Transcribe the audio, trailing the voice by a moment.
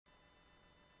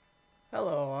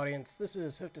Hello, audience. This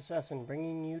is Hoofed Assassin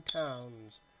bringing you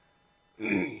towns.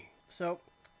 So,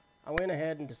 I went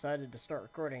ahead and decided to start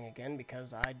recording again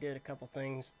because I did a couple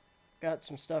things, got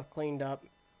some stuff cleaned up,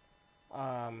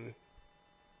 and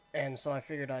so I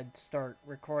figured I'd start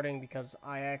recording because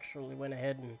I actually went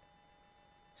ahead and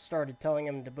started telling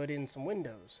him to put in some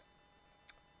windows.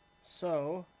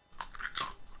 So,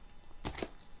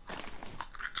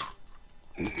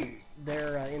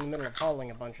 they're in the middle of hauling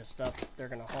a bunch of stuff. They're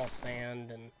going to haul sand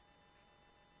and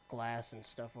glass and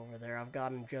stuff over there. I've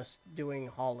got them just doing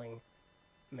hauling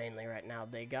mainly right now.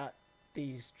 They got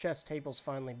these chest tables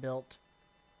finally built,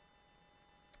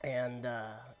 and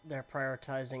they're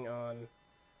prioritizing on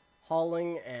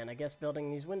hauling and I guess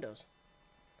building these windows,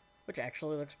 which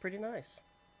actually looks pretty nice.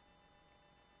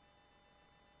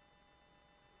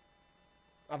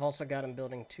 I've also got them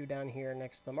building two down here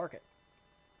next to the market.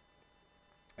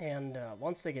 And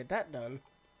once they get that done,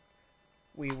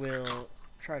 we will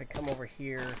try to come over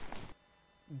here,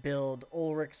 build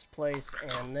Ulrich's place,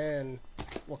 and then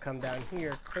we'll come down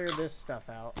here, clear this stuff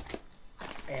out,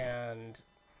 and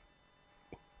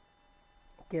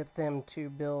get them to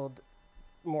build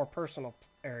more personal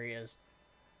areas,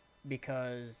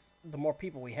 because the more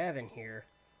people we have in here,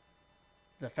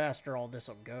 the faster all this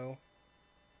will go.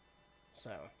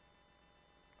 So,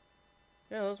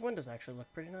 yeah, those windows actually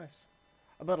look pretty nice.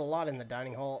 I put a lot in the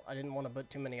dining hall. I didn't want to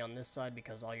put too many on this side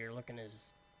because all you're looking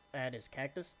at is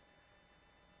cactus.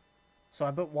 So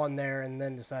I put one there and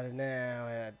then decided,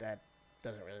 nah, that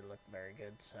doesn't really look very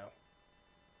good, so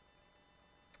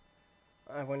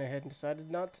I went ahead and decided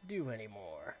not to do any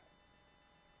more.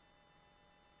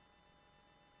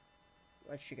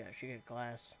 What she got? She got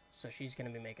glass, so she's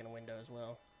going to be making a window as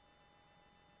well.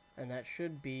 And that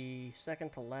should be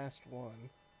second to last one.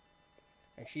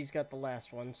 And she's got the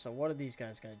last one, so what are these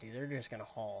guys going to do? They're just going to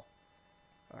haul.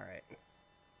 Alright.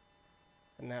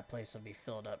 And that place will be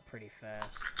filled up pretty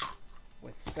fast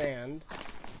with sand.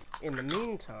 In the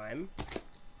meantime,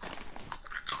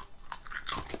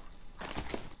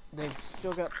 they've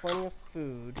still got plenty of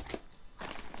food.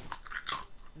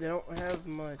 They don't have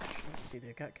much. Let's see,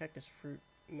 they've got cactus fruit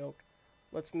milk.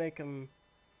 Let's make them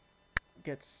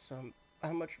get some.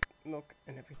 How much milk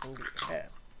and everything do we have?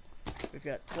 We've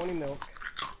got 20 milk.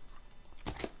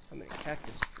 How many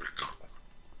cactus fruit?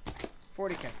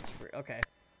 40 cactus fruit. Okay.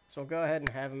 So we'll go ahead and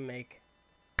have them make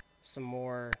some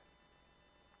more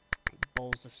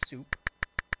bowls of soup.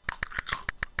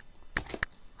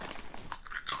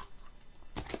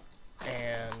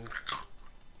 And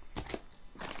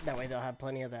that way they'll have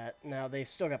plenty of that. Now, they've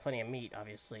still got plenty of meat,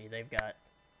 obviously. They've got,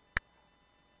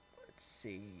 let's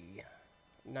see,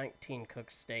 19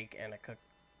 cooked steak and a cooked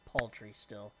poultry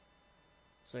still.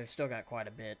 So they've still got quite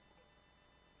a bit.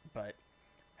 But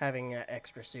having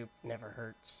extra soup never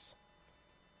hurts.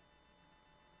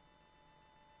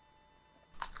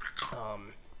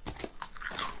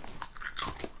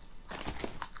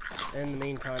 In the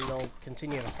meantime, they'll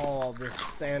continue to haul this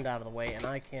sand out of the way, and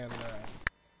I can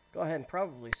go ahead and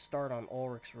probably start on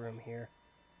Ulrich's room here.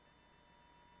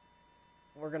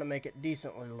 We're going to make it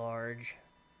decently large.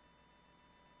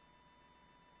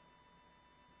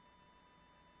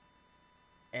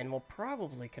 And we'll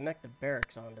probably connect the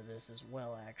barracks onto this as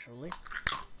well, actually.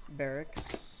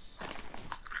 Barracks.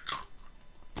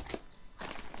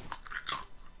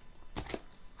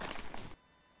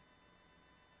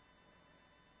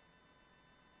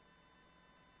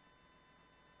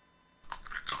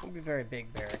 Won't be very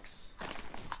big barracks.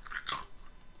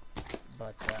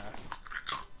 But,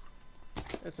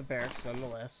 it's a barracks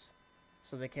nonetheless.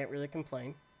 So they can't really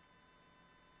complain.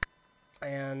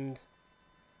 And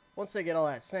once they get all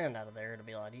that sand out of there, it'll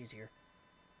be a lot easier.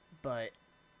 But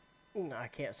I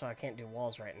can't do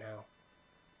walls right now.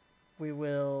 We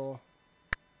will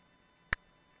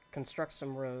construct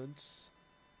some roads.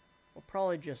 We'll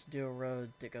probably just do a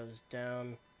road that goes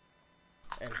down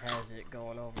and has it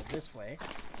going over this way.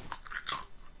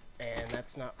 And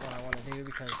that's not what I want to do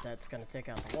because that's going to take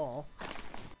out the wall.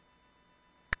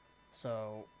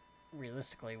 So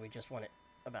realistically, we just want it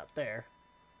about there.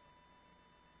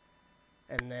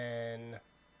 And then,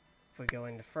 if we go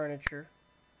into furniture,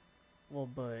 we'll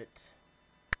put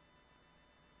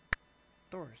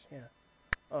doors, yeah.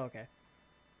 Oh, okay.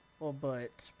 Well,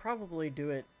 but probably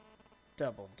do it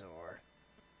double door,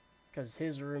 because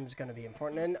his room's going to be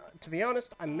important. And to be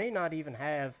honest, I may not even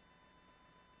have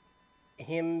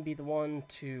him be the one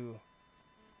to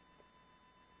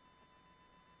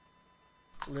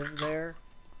live there,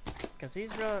 because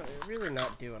he's really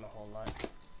not doing a whole lot.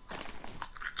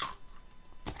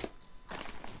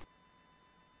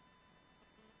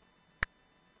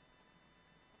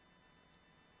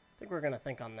 think we're going to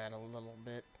think on that a little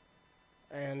bit.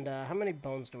 And how many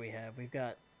bones do we have? We've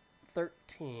got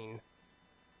 13.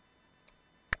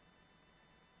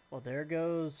 Well, there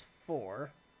goes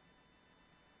 4.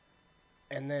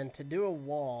 And then to do a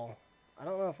wall, I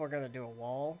don't know if we're going to do a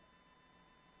wall.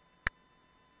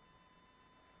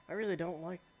 I really don't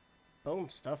like bone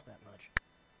stuff that much.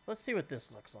 Let's see what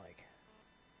this looks like.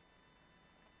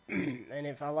 And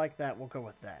if I like that, we'll go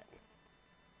with that.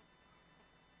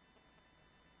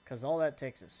 Because all that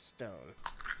takes is stone.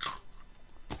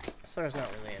 So there's not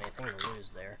really anything to lose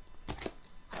there.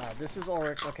 This is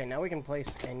Ulrich. Okay, now we can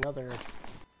place another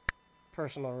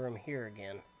personal room here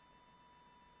again.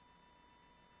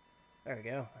 There we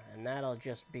go. And that'll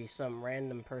just be some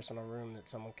random personal room that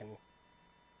someone can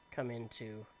come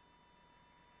into.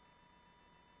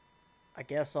 I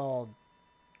guess I'll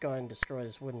go ahead and destroy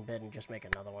this wooden bed and just make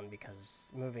another one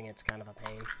because moving it's kind of a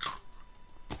pain.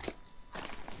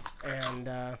 And,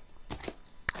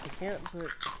 we can't put,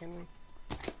 can we?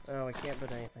 Oh, we can't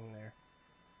put anything there.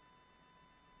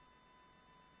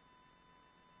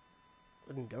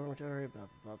 Wooden dormitory, blah,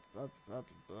 blah, blah, blah,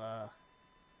 blah.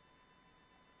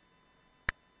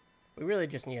 We really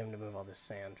just need him to move all this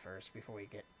sand first before we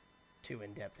get too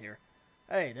in-depth here.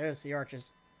 Hey, there's the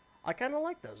arches. I kind of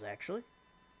like those, actually.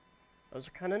 Those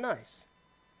are kind of nice.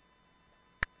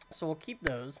 So we'll keep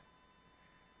those.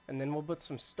 And then we'll put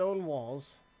some stone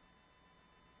walls.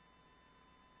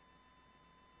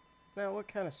 Now, what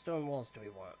kind of stone walls do we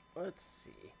want? Let's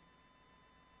see.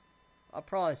 I'll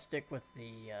probably stick with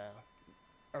the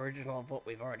original of what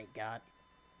we've already got.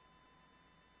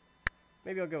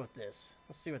 Maybe I'll go with this.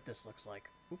 Let's see what this looks like.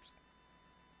 Oops.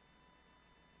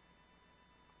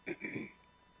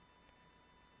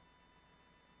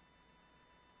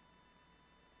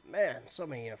 Man, so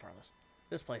many uniforms.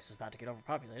 This place is about to get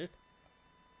overpopulated.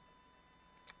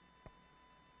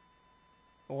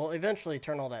 We'll eventually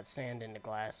turn all that sand into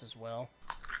glass as well.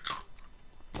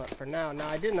 But for now,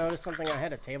 I did notice something. I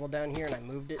had a table down here and I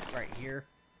moved it right here.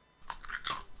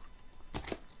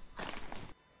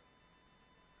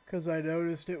 Because I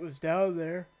noticed it was down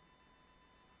there.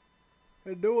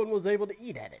 And no one was able to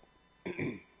eat at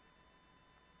it.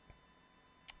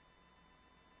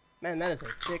 Man, that is a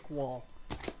thick wall.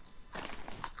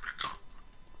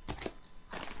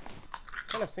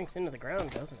 Kind of sinks into the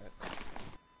ground, doesn't it?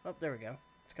 Oh, there we go.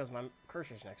 It's because my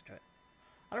cursor's next to it.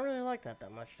 I don't really like that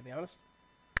much, to be honest.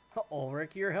 Oh,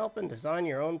 Ulrich, you're helping design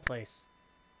your own place.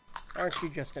 Aren't you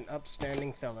just an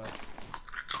upstanding fellow?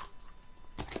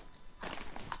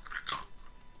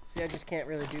 See, I just can't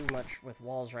really do much with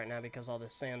walls right now because all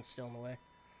this sand's still in the way.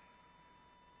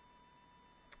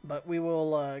 But we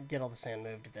will get all the sand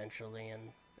moved eventually,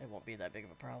 and it won't be that big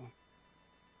of a problem.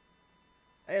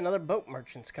 Hey, another boat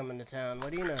merchant's coming to town.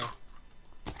 What do you know?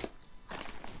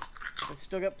 We've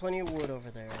still got plenty of wood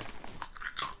over there.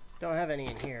 Don't have any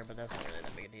in here, but that's not really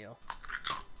that big a deal.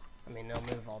 I mean, they'll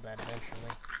move all that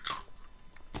eventually.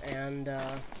 And,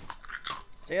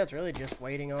 so yeah, it's really just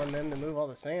waiting on them to move all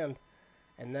the sand.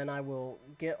 And then I will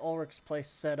get Ulrich's place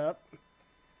set up.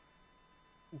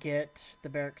 Get the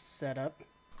barracks set up.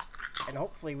 And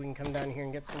hopefully we can come down here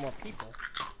and get some more people.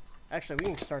 Actually, we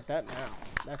can start that now.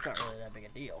 That's not really that big a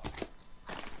deal.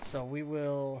 So we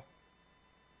will...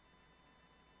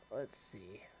 Let's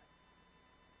see.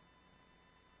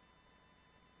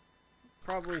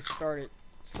 Probably start it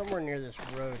somewhere near this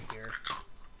road here.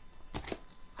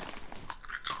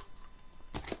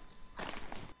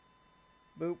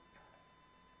 Boop.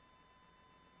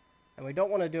 And we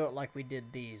don't want to do it like we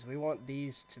did these. We want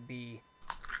these to be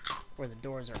where the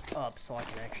doors are up so I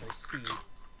can actually see.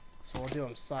 So we'll do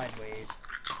them sideways.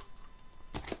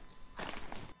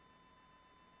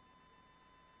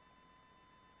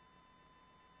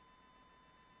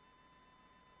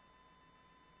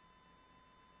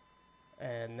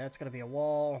 And that's going to be a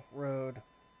wall, road,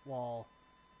 wall.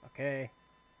 Okay.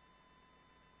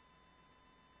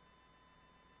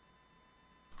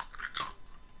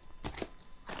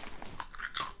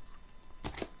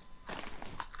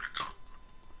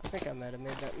 I think I might have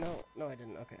made that. No, I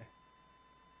didn't. Okay.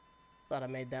 Thought I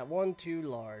made that one too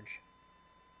large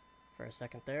for a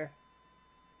second there.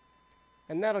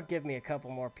 And that'll give me a couple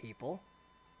more people.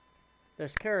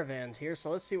 There's caravans here,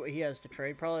 so let's see what he has to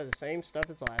trade. Probably the same stuff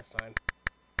as last time.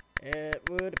 It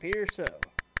would appear so.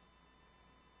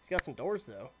 He's got some doors,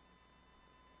 though.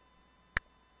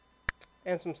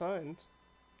 And some signs.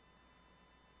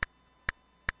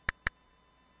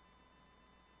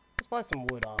 Let's buy some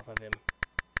wood off of him.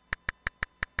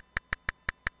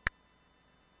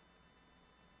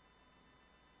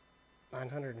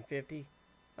 $950.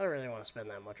 I don't really want to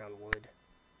spend that much on wood.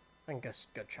 I can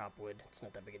just go chop wood. It's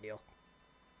not that big a deal.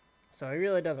 So he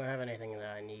really doesn't have anything that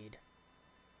I need.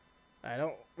 I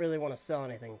don't really want to sell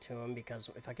anything to him because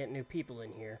if I get new people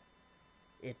in here,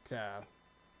 it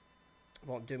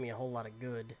won't do me a whole lot of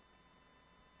good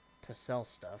to sell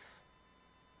stuff.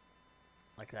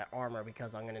 Like that armor,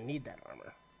 because I'm going to need that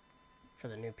armor for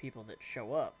the new people that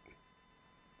show up.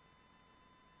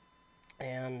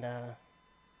 And,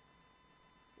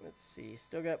 let's see,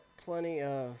 still got plenty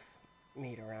of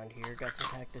meat around here. Got some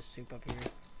cactus soup up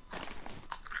here.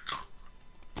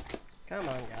 Come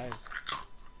on, guys.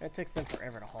 It takes them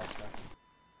forever to haul stuff.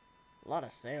 A lot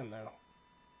of sand, though.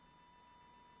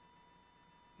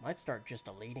 Might start just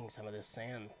deleting some of this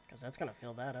sand, because that's going to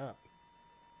fill that up.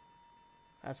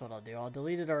 That's what I'll do. I'll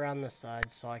delete it around the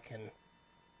sides so I can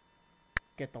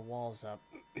get the walls up.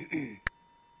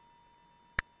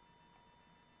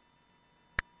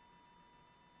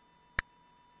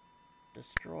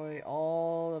 Destroy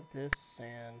all of this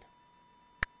sand.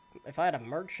 If I had a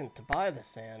merchant to buy the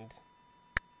sand,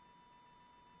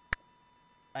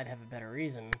 I'd have a better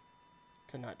reason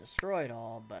to not destroy it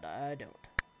all, but I don't.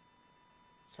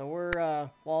 So we're,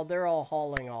 while they're all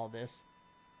hauling all this,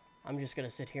 I'm just going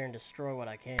to sit here and destroy what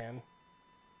I can.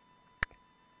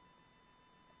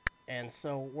 And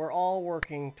so we're all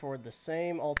working toward the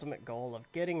same ultimate goal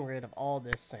of getting rid of all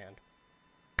this sand.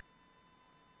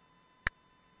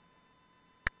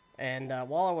 And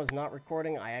while I was not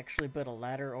recording, I actually put a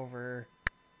ladder over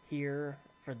here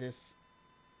for this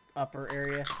upper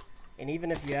area. And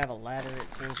even if you have a ladder,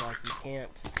 it seems like you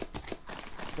can't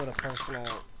put a personal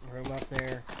room up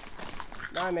there.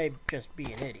 Now, I may just be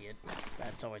an idiot.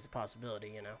 That's always a possibility,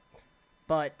 you know.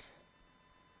 But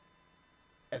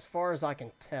as far as I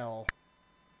can tell,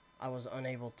 I was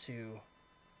unable to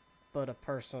put a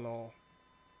personal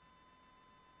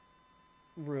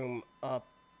room up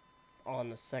on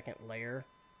the second layer.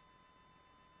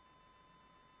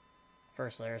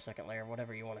 First layer, second layer,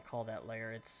 whatever you want to call that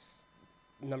layer. It's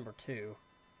number 2.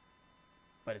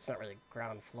 But it's not really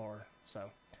ground floor,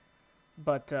 so.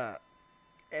 But,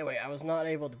 anyway, I was not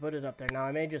able to put it up there. Now,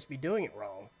 I may just be doing it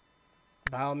wrong.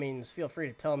 By all means, feel free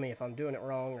to tell me if I'm doing it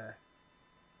wrong or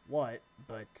what,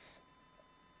 but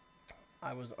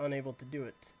I was unable to do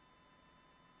it.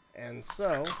 And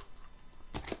so,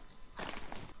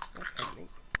 that's kind of neat.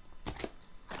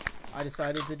 I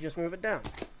decided to just move it down.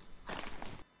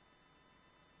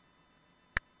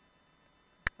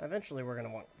 Eventually, we're going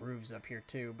to want roofs up here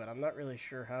too, but I'm not really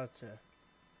sure how to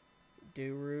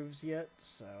do roofs yet,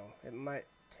 so it might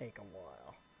take a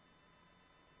while.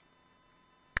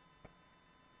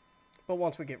 But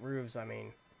once we get roofs, I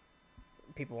mean,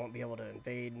 people won't be able to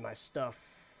invade my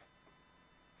stuff,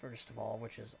 first of all,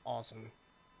 which is awesome.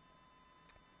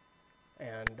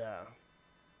 And,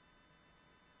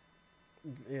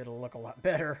 it'll look a lot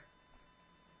better.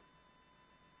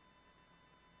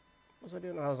 What was I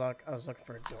doing? I was looking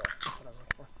for a door. That's what I was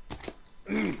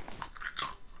looking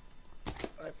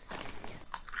for. Let's see.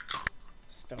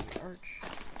 Stone arch.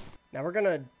 Now we're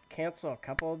gonna cancel a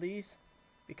couple of these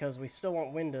because we still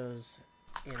want windows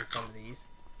in some of these.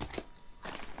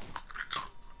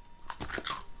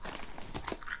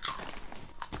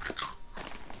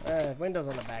 Windows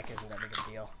on the back isn't that big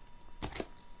a deal.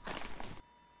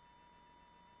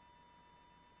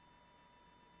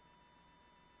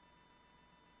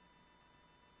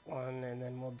 One, and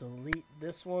then we'll delete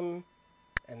this one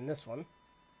and this one.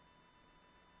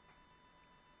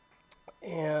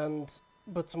 And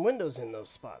put some windows in those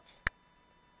spots.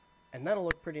 And that'll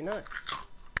look pretty nice.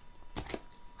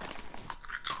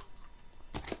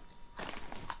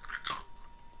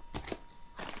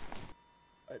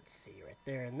 Let's see, right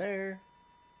there and there.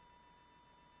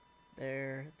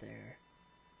 There,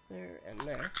 and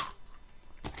there.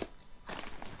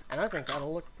 And I think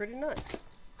that'll look pretty nice.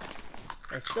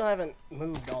 I still haven't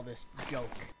moved all this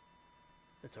junk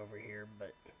that's over here,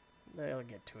 but they'll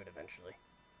get to it eventually.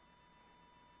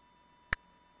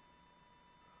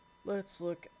 Let's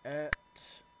look at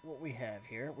what we have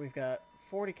here. We've got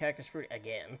 40 cactus fruit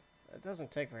again. That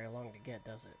doesn't take very long to get,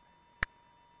 does it?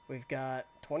 We've got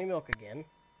 20 milk again.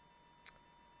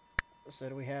 So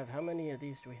do we have, how many of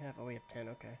these do we have? Oh, we have 10,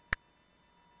 okay.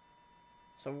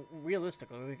 So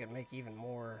realistically, we could make even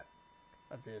more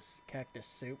of this cactus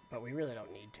soup, but we really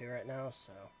don't need to right now,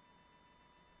 so.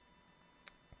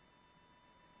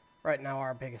 Right now,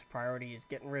 our biggest priority is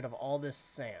getting rid of all this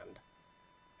sand,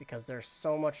 because there's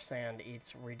so much sand,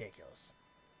 it's ridiculous.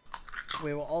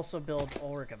 We will also build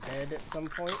Ulrich a bed at some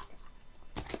point,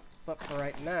 but for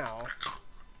right now,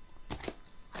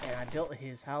 and I built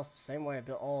his house the same way I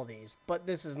built all of these, but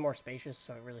this is more spacious,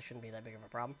 so it really shouldn't be that big of a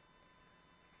problem.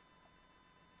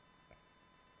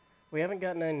 We haven't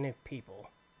gotten any new people,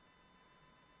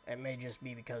 It may just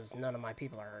be because none of my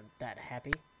people are that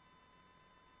happy.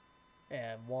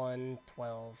 1,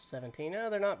 12, 17.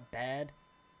 They're not bad,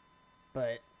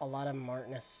 but a lot of them aren't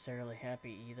necessarily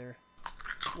happy either.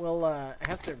 We'll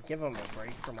have to give them a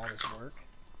break from all this work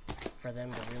for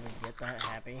them to really get that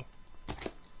happy.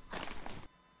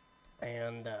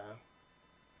 And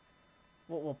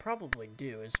what we'll probably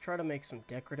do is try to make some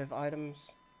decorative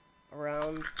items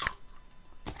around.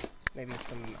 Maybe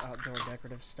some outdoor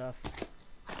decorative stuff.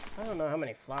 I don't know how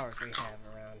many flowers we have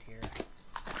around here.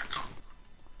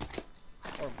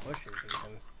 Or bushes,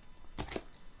 even.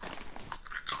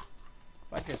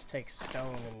 Might just take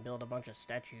stone and build a bunch of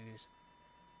statues.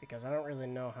 Because I don't really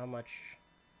know how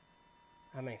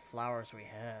many flowers we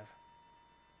have.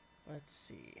 Let's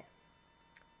see.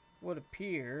 Would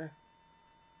appear,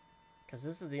 because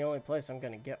this is the only place I'm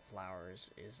going to get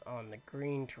flowers, is on the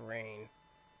green terrain.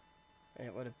 And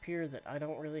it would appear that I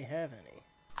don't really have any.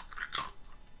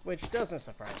 Which doesn't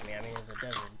surprise me. I mean, it's a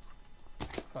desert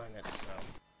climate,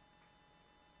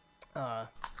 so.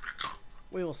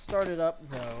 We will start it up,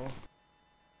 though.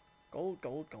 Gold,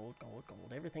 gold, gold, gold,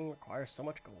 gold. Everything requires so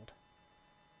much gold.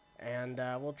 And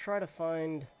we'll try to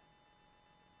find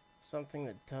something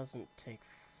that doesn't take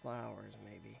flowers,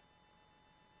 maybe.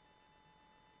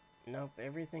 Nope,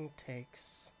 everything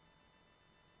takes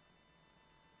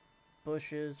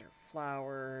bushes or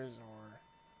flowers or...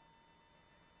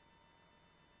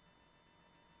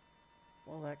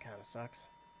 Well, that kind of sucks.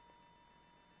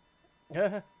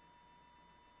 Could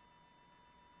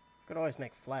always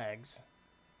make flags,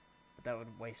 but that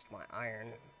would waste my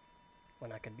iron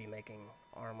when I could be making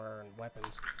armor and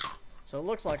weapons. So it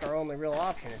looks like our only real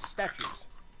option is statues.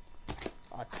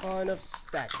 A ton of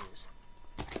statues.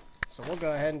 So we'll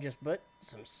go ahead and just put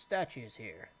some statues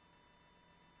here.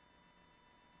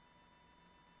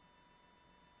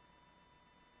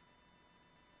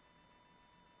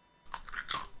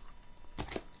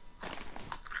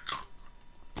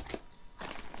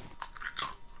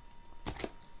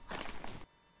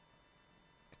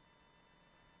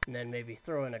 And then maybe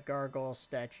throw in a gargoyle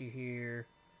statue here,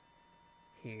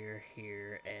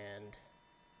 here, and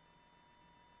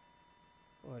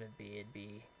what would it be? It'd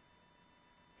be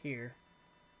here.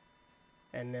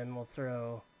 And then we'll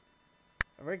throw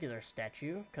a regular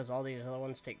statue, because all these other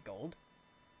ones take gold.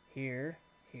 Here,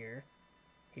 here,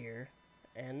 here,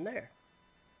 and there.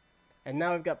 And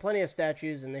now we've got plenty of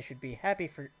statues, and they should be happy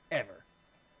forever.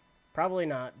 Probably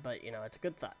not, but, you know, it's a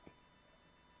good thought.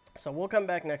 So we'll come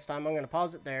back next time. I'm going to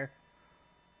pause it there.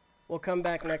 We'll come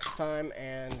back next time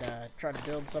and try to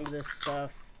build some of this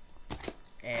stuff.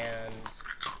 And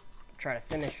try to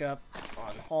finish up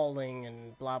on hauling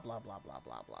and blah, blah, blah, blah,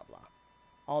 blah, blah, blah.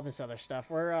 All this other stuff.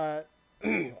 We're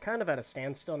kind of at a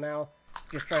standstill now.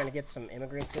 Just trying to get some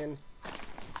immigrants in.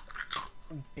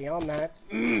 Beyond that,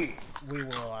 we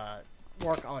will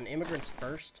work on immigrants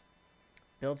first.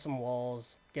 Build some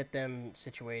walls. Get them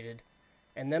situated.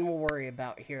 And then we'll worry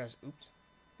about heroes. Oops,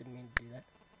 didn't mean to do that.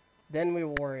 Then we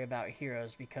will worry about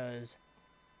heroes, because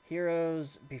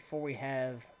heroes, before we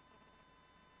have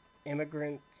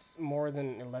immigrants, more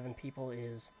than 11 people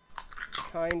is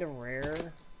kind of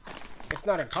rare. It's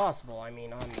not impossible. I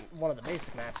mean, on one of the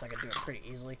basic maps, I could do it pretty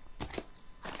easily.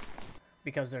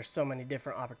 Because there's so many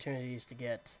different opportunities to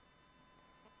get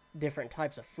different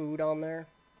types of food on there.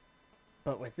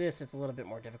 But with this, it's a little bit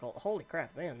more difficult. Holy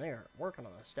crap, man, they are working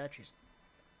on those statues.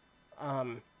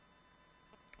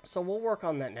 So we'll work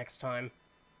on that next time.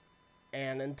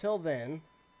 And until then,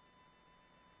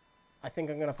 I think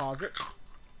I'm going to pause it.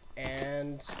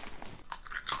 And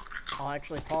I'll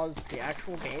actually pause the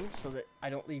actual game so that I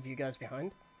don't leave you guys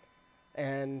behind.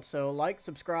 And so like,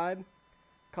 subscribe,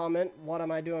 comment, what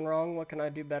am I doing wrong? What can I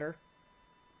do better?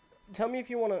 Tell me if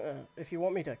you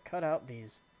want me to cut out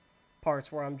these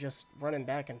parts where I'm just running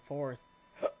back and forth,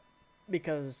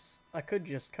 because I could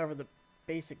just cover the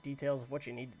basic details of what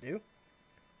you need to do,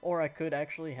 or I could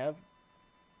actually have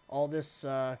all this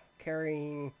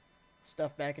carrying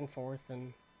stuff back and forth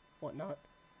and whatnot.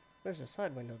 There's a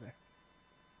side window there.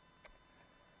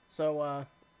 So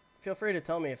feel free to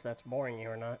tell me if that's boring you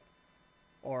or not,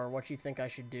 or what you think I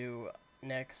should do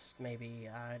next. Maybe,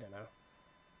 I don't know,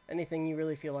 anything you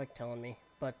really feel like telling me.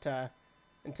 But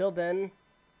until then,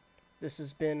 this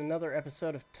has been another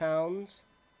episode of Towns.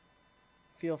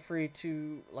 Feel free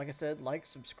to, like I said, like,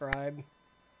 subscribe,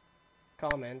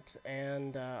 comment,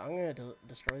 and I'm going to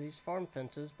destroy these farm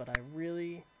fences, but I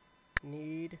really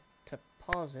need to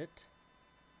pause it.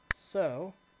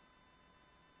 So,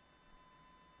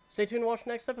 stay tuned to watch the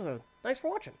next episode. Thanks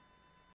for watching.